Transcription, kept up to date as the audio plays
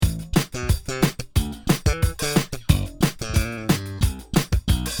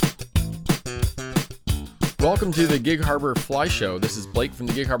Welcome to the Gig Harbor Fly Show. This is Blake from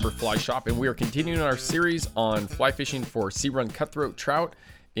the Gig Harbor Fly Shop, and we are continuing our series on fly fishing for sea run cutthroat trout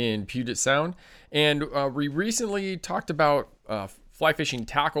in Puget Sound. And we recently talked about fly fishing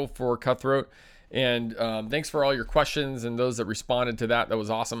tackle for cutthroat. And thanks for all your questions and those that responded to that. That was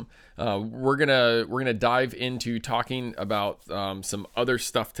awesome. We're gonna dive into talking about some other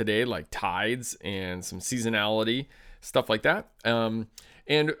stuff today, like tides and some seasonality stuff like that.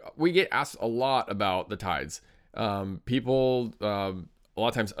 And we get asked a lot about the tides. People a lot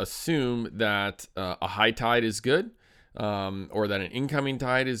of times assume that a high tide is good, or that an incoming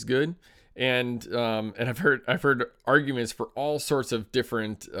tide is good. And I've heard arguments for all sorts of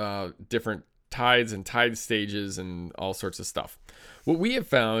different tides and tide stages and all sorts of stuff. What we have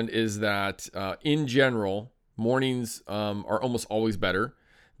found is that in general, mornings are almost always better.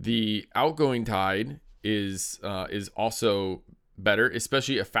 The outgoing tide is also better,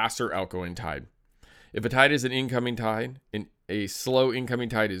 especially a faster outgoing tide. If a tide is an incoming tide, a slow incoming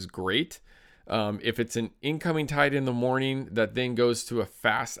tide is great. If it's an incoming tide in the morning that then goes to a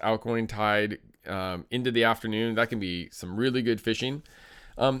fast outgoing tide into the afternoon, that can be some really good fishing.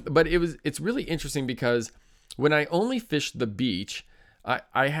 But it's really interesting because when I only fished the beach,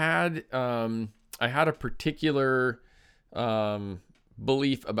 I had a particular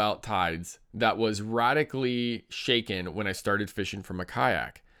belief about tides that was radically shaken when I started fishing from a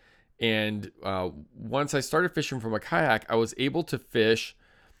kayak. And once I started fishing from a kayak, I was able to fish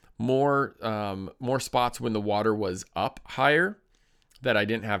more spots when the water was up higher that I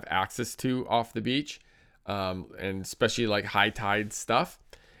didn't have access to off the beach, and especially like high tide stuff.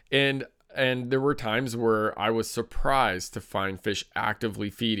 And there were times where I was surprised to find fish actively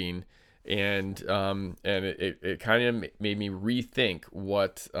feeding, and it kind of made me rethink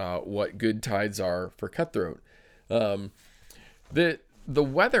what good tides are for cutthroat. The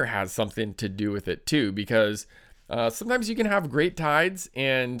weather has something to do with it too, because sometimes you can have great tides,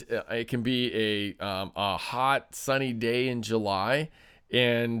 and it can be a hot sunny day in July,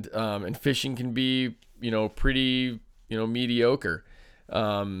 and fishing can be pretty mediocre.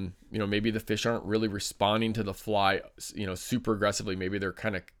 Maybe the fish aren't really responding to the fly, super aggressively. Maybe they're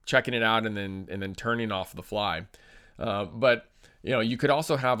kind of checking it out and then turning off the fly. But you could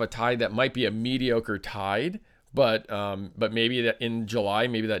also have a tide that might be a mediocre tide, but maybe that in July,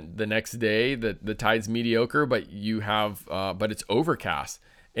 maybe that the next day the tide's mediocre, but but it's overcast,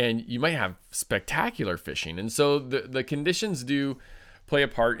 and you might have spectacular fishing. And so the conditions do play a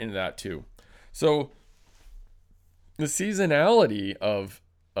part in that too. So the seasonality of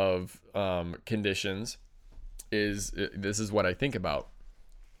conditions this is what I think about.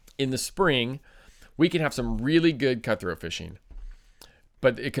 In the spring, we can have some really good cutthroat fishing,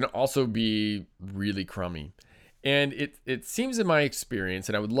 but it can also be really crummy. And it seems in my experience,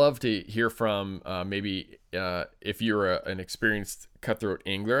 and I would love to hear from maybe if you're an experienced cutthroat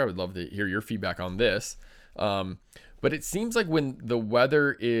angler, I would love to hear your feedback on this. But it seems like when the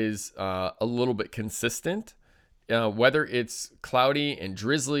weather is a little bit consistent, whether it's cloudy and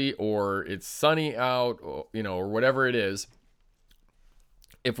drizzly or it's sunny out, or whatever it is,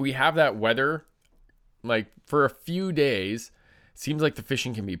 if we have that weather, like for a few days, it seems like the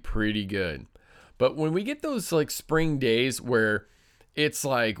fishing can be pretty good. But when we get those like spring days where it's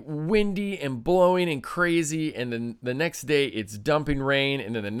like windy and blowing and crazy, and then the next day it's dumping rain,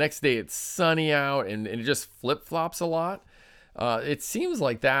 and then the next day it's sunny out, and it just flip-flops a lot. It seems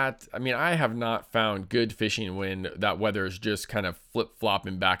like that. I mean, I have not found good fishing when that weather is just kind of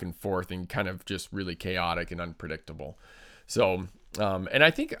flip-flopping back and forth and kind of just really chaotic and unpredictable. So, and I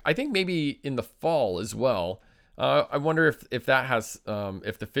think maybe in the fall as well, I wonder if that has,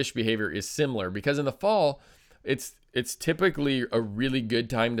 if the fish behavior is similar, because in the fall, it's typically a really good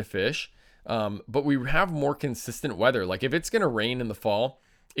time to fish. But we have more consistent weather. Like if it's going to rain in the fall,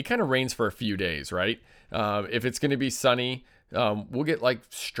 it kind of rains for a few days, right? If it's going to be sunny, we'll get like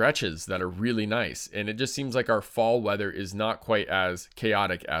stretches that are really nice. And it just seems like our fall weather is not quite as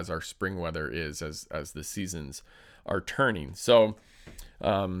chaotic as our spring weather is as the seasons are turning. So,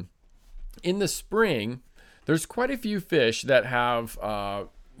 in the spring, there's quite a few fish that have,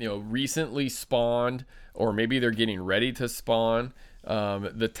 recently spawned, or maybe they're getting ready to spawn.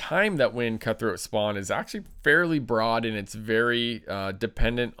 The time that when cutthroat spawn is actually fairly broad, and it's very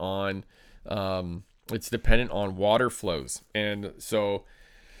dependent on water flows. And so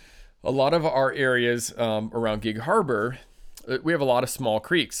a lot of our areas around Gig Harbor, we have a lot of small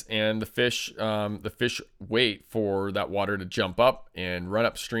creeks, and the fish wait for that water to jump up and run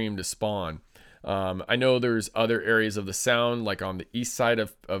upstream to spawn. I know there's other areas of the sound, like on the east side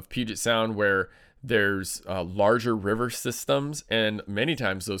of Puget Sound, where There's larger river systems, and many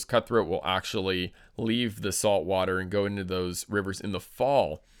times those cutthroat will actually leave the salt water and go into those rivers in the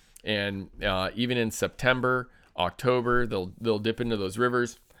fall. And even in September, October, they'll dip into those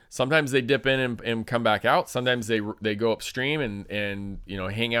rivers. Sometimes they dip in and come back out. Sometimes they go upstream and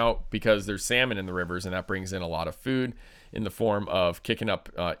hang out because there's salmon in the rivers, and that brings in a lot of food in the form of kicking up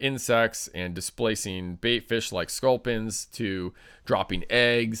insects and displacing bait fish like sculpins, to dropping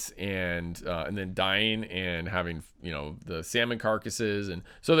eggs and then dying and having the salmon carcasses. And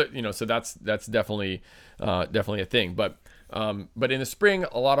so that's definitely a thing. But in the spring,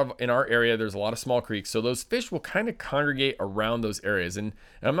 in our area, there's a lot of small creeks, so those fish will kind of congregate around those areas. And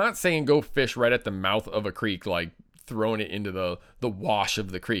I'm not saying go fish right at the mouth of a creek, like throwing it into the wash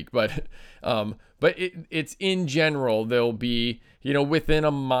of the creek, but it's in general, they'll be within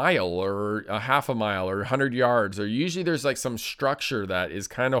a mile or a half a mile or 100 yards, or usually there's like some structure that is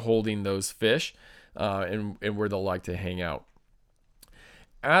kind of holding those fish and where they'll like to hang out.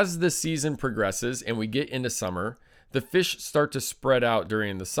 As the season progresses and we get into summer, the fish start to spread out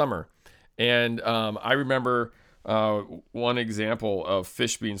during the summer. And I remember one example of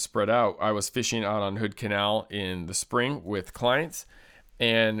fish being spread out. I was fishing out on Hood Canal in the spring with clients,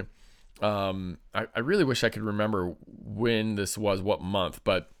 and I really wish I could remember when this was, what month,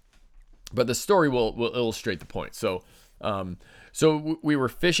 but the story will illustrate the point. So we were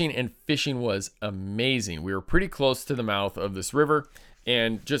fishing, and fishing was amazing. We were pretty close to the mouth of this river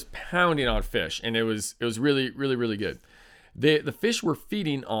and just pounding on fish, and it was really, really, really good. The fish were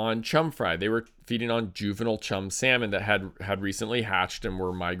feeding on chum fry. They were feeding on juvenile chum salmon that had recently hatched and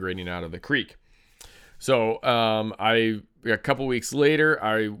were migrating out of the creek. So a couple weeks later,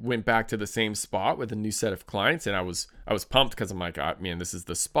 I went back to the same spot with a new set of clients, and I was pumped because I'm like, oh, man, this is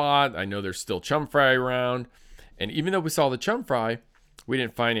the spot. I know there's still chum fry around. And even though we saw the chum fry, we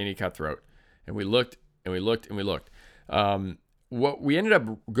didn't find any cutthroat. And we looked and we looked and we looked. What we ended up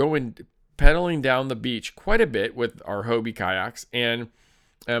pedaling down the beach quite a bit with our Hobie kayaks, and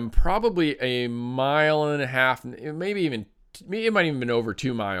probably a mile and a half, it might even been over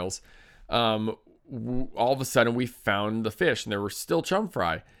 2 miles. All of a sudden we found the fish, and there were still chum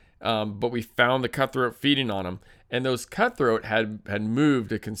fry, but we found the cutthroat feeding on them, and those cutthroat had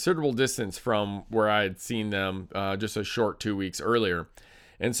moved a considerable distance from where I had seen them just a short 2 weeks earlier.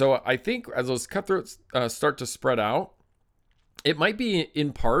 And so I think as those cutthroats start to spread out, it might be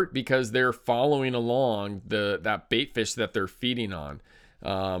in part because they're following along that bait fish that they're feeding on,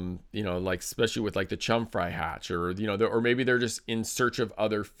 like especially with like the chum fry hatch, or or maybe they're just in search of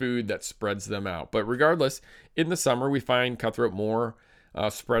other food that spreads them out. But regardless, in the summer we find cutthroat more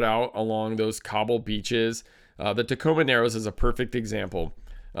spread out along those cobble beaches. The Tacoma Narrows is a perfect example.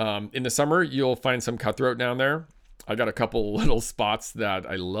 In the summer you'll find some cutthroat down there. I got a couple little spots that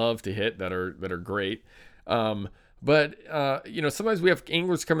I love to hit that are great. But sometimes we have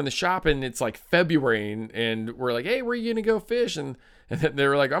anglers come in the shop, and it's like February, and we're like, hey, where are you going to go fish? And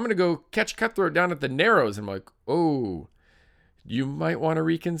they're like, I'm going to go catch cutthroat down at the Narrows. And I'm like, oh, you might want to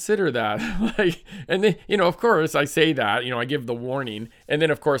reconsider that. And then, of course I say that, I give the warning, and then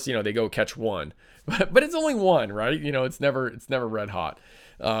of course, they go catch one, but it's only one, right? It's never red hot.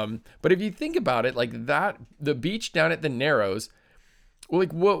 But if you think about it like that, the beach down at the Narrows,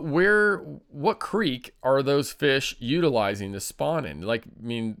 like what creek are those fish utilizing to spawn in? Like, I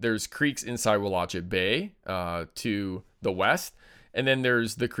mean, there's creeks inside Willachet Bay to the west, and then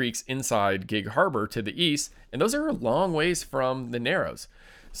there's the creeks inside Gig Harbor to the east, and those are a long ways from the Narrows.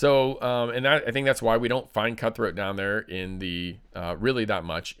 So, I think that's why we don't find cutthroat down there in the really that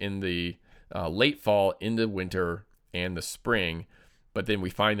much in the late fall, into winter, and the spring, but then we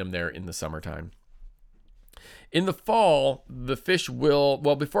find them there in the summertime. In the fall, the fish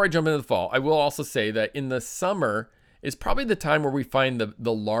before I jump into the fall, I will also say that in the summer is probably the time where we find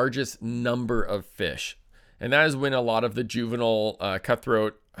the largest number of fish. And that is when a lot of the juvenile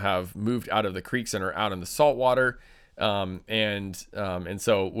cutthroat have moved out of the creeks and are out in the saltwater. And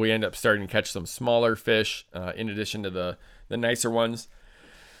so we end up starting to catch some smaller fish in addition to the nicer ones.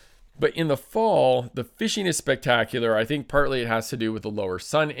 But in the fall, the fishing is spectacular. I think partly it has to do with the lower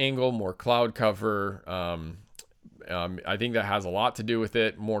sun angle, more cloud cover. I think that has a lot to do with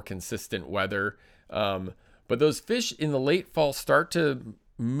it, more consistent weather. But those fish in the late fall start to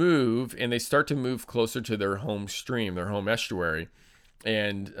move, and they start to move closer to their home stream, their home estuary.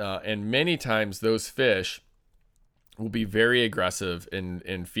 And many times those fish will be very aggressive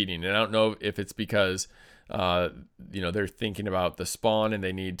in feeding. And I don't know if it's because they're thinking about the spawn and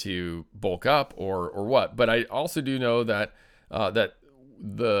they need to bulk up or what. But I also do know that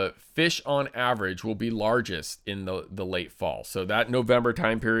the fish on average will be largest in the late fall. So that November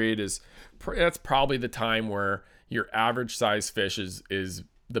time period that's probably the time where your average size fish is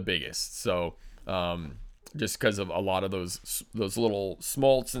the biggest. So just because of a lot of those little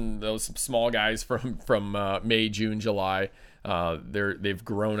smolts and those small guys from May, June, July, they've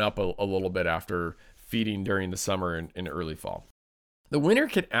grown up a little bit after feeding during the summer and early fall. The winter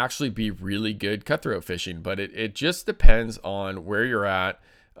can actually be really good cutthroat fishing, but it just depends on where you're at,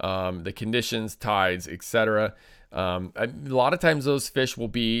 the conditions, tides, etc. A lot of times those fish will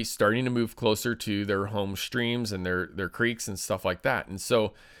be starting to move closer to their home streams and their creeks and stuff like that. And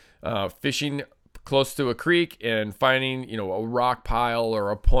so fishing close to a creek and finding, a rock pile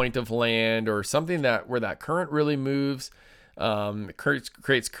or a point of land or something where that current really moves,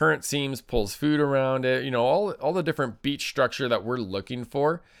 creates current seams, pulls food around it, all the different beach structure that we're looking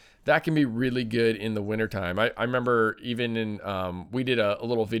for, that can be really good in the wintertime. I remember even we did a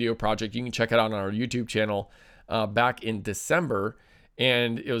little video project. You can check it out on our YouTube channel back in December,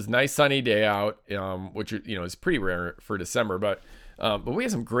 and it was a nice sunny day out, which, is pretty rare for December, but we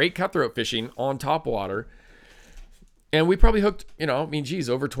had some great cutthroat fishing on top water, and we probably hooked,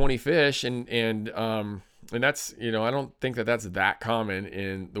 over 20 fish, and that's, I don't think that's that common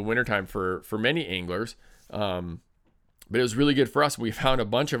in the wintertime for many anglers. But it was really good for us. We found a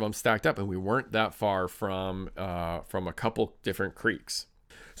bunch of them stacked up, and we weren't that far from a couple different creeks.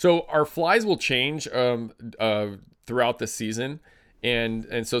 So our flies will change throughout the season.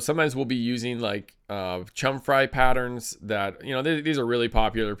 And so sometimes we'll be using like chum fry patterns that, these are really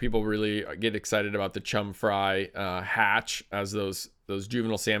popular. People really get excited about the chum fry hatch as those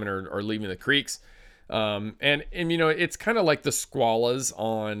juvenile salmon are leaving the creeks. And it's kind of like the squallas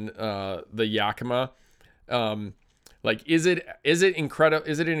on the Yakima. Like, is it incredible?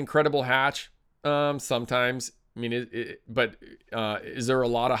 Is it an incredible hatch? Sometimes. I mean, but is there a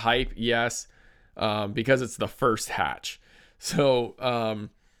lot of hype? Yes, because it's the first hatch. So,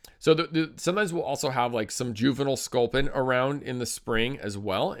 sometimes we'll also have like some juvenile sculpin around in the spring as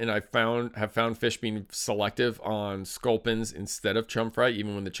well. And have found fish being selective on sculpins instead of chum fry,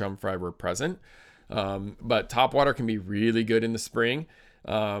 even when the chum fry were present. But topwater can be really good in the spring.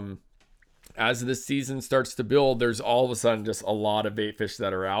 As the season starts to build, there's all of a sudden just a lot of bait fish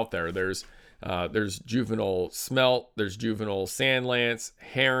that are out there. There's juvenile smelt, there's juvenile sand lance,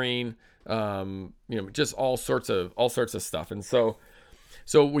 herring, just all sorts of stuff. And so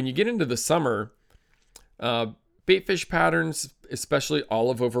when you get into the summer, bait fish patterns, especially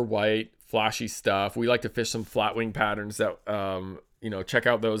olive over white, flashy stuff. We like to fish some flatwing patterns that, check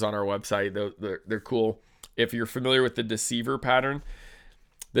out those on our website. They're cool. If you're familiar with the deceiver pattern,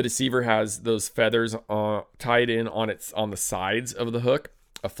 the deceiver has those feathers tied in on the sides of the hook.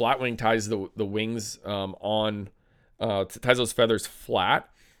 A flatwing ties the wings ties those feathers flat,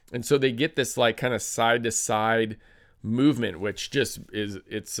 and so they get this like kind of side to side movement, which just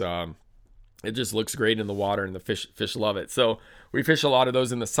it just looks great in the water, and the fish love it. So we fish a lot of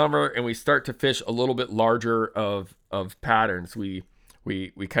those in the summer, and we start to fish a little bit larger of patterns. We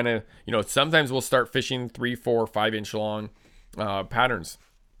kind of, sometimes we'll start fishing 3, 4, 5 inch long patterns.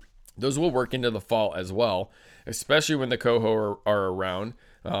 Those will work into the fall as well, especially when the coho are around.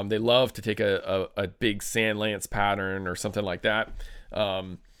 They love to take a big sand lance pattern or something like that.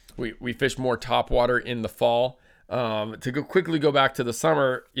 We fish more topwater in the fall. To quickly go back to the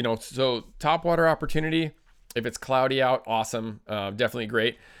summer, so topwater opportunity, if it's cloudy out, awesome, definitely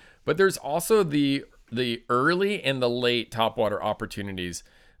great. But there's also the early and the late topwater opportunities.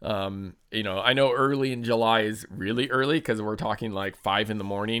 I know early in July is really early because we're talking like 5 in the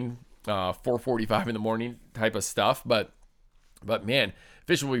morning, 4:45 in the morning type of stuff. But man,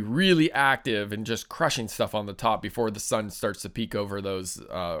 fish will be really active and just crushing stuff on the top before the sun starts to peek over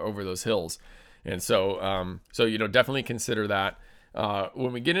those hills. And so definitely consider that.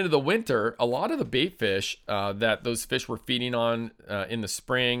 When we get into the winter, a lot of the bait fish that those fish were feeding on in the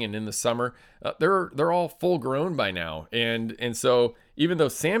spring and in the summer, they're all full grown by now. And so even though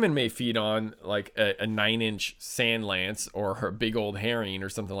salmon may feed on like a 9-inch sand lance or a big old herring or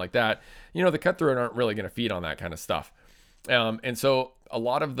something like that, the cutthroat aren't really going to feed on that kind of stuff. And so a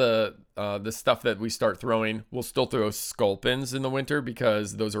lot of the stuff that we start throwing, we'll still throw sculpins in the winter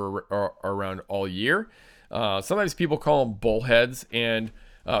because those are around all year. Sometimes people call them bullheads, and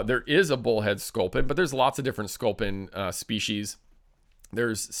there is a bullhead sculpin, but there's lots of different sculpin species.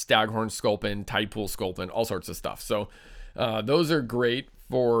 There's staghorn sculpin, tidepool sculpin, all sorts of stuff. So those are great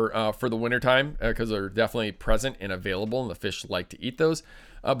for the wintertime because they're definitely present and available, and the fish like to eat those.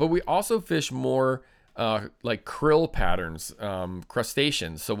 But we also fish more like krill patterns,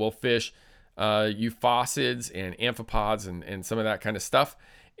 crustaceans. So we'll fish euphausiids and amphipods and some of that kind of stuff.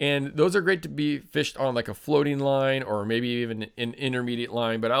 And those are great to be fished on like a floating line or maybe even an intermediate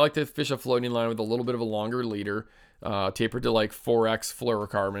line. But I like to fish a floating line with a little bit of a longer leader, tapered to like 4X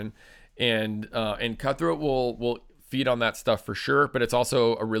fluorocarbon. And cutthroat will feed on that stuff for sure. But it's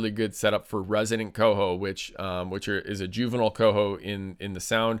also a really good setup for resident coho, which is a juvenile coho in the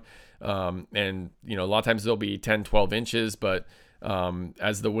sound. And a lot of times they'll be 10, 12 inches, but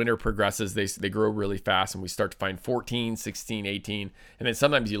as the winter progresses, they grow really fast, and we start to find 14, 16, 18, and then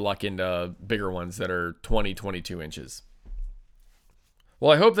sometimes you luck into bigger ones that are 20, 22 inches.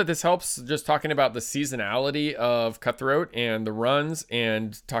 Well, I hope that this helps, just talking about the seasonality of cutthroat and the runs,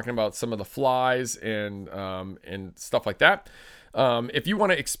 and talking about some of the flies and stuff like that. If you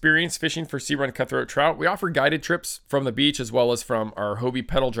want to experience fishing for sea run cutthroat trout, we offer guided trips from the beach as well as from our Hobie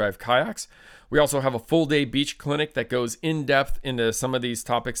pedal drive kayaks. We also have a full day beach clinic that goes in depth into some of these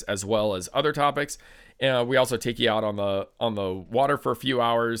topics as well as other topics. We also take you out on the water for a few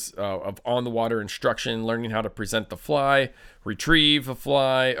hours of on the water instruction, learning how to present the fly, retrieve a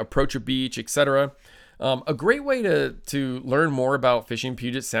fly, approach a beach, etc. A great way to learn more about fishing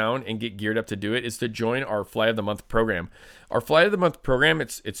Puget Sound and get geared up to do it is to join our Fly of the Month program. Our Fly of the Month program,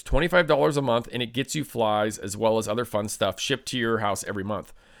 it's $25 a month, and it gets you flies as well as other fun stuff shipped to your house every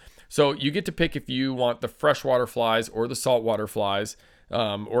month. So you get to pick if you want the freshwater flies or the saltwater flies,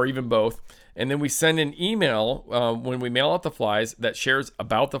 or even both. And then we send an email when we mail out the flies that shares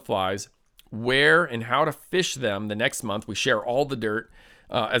about the flies, where and how to fish them the next month. We share all the dirt,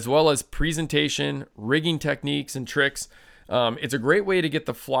 as well as presentation, rigging techniques, and tricks. It's a great way to get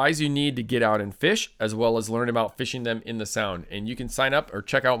the flies you need to get out and fish, as well as learn about fishing them in the Sound. And you can sign up or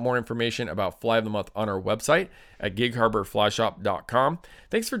check out more information about Fly of the Month on our website at gigharborflyshop.com.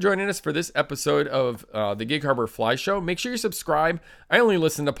 Thanks for joining us for this episode of the Gig Harbor Fly Show. Make sure you subscribe. I only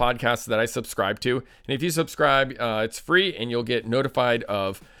listen to podcasts that I subscribe to. And if you subscribe, it's free, and you'll get notified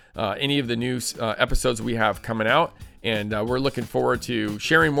of any of the new episodes we have coming out. And we're looking forward to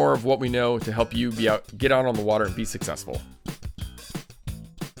sharing more of what we know to help you get out on the water and be successful.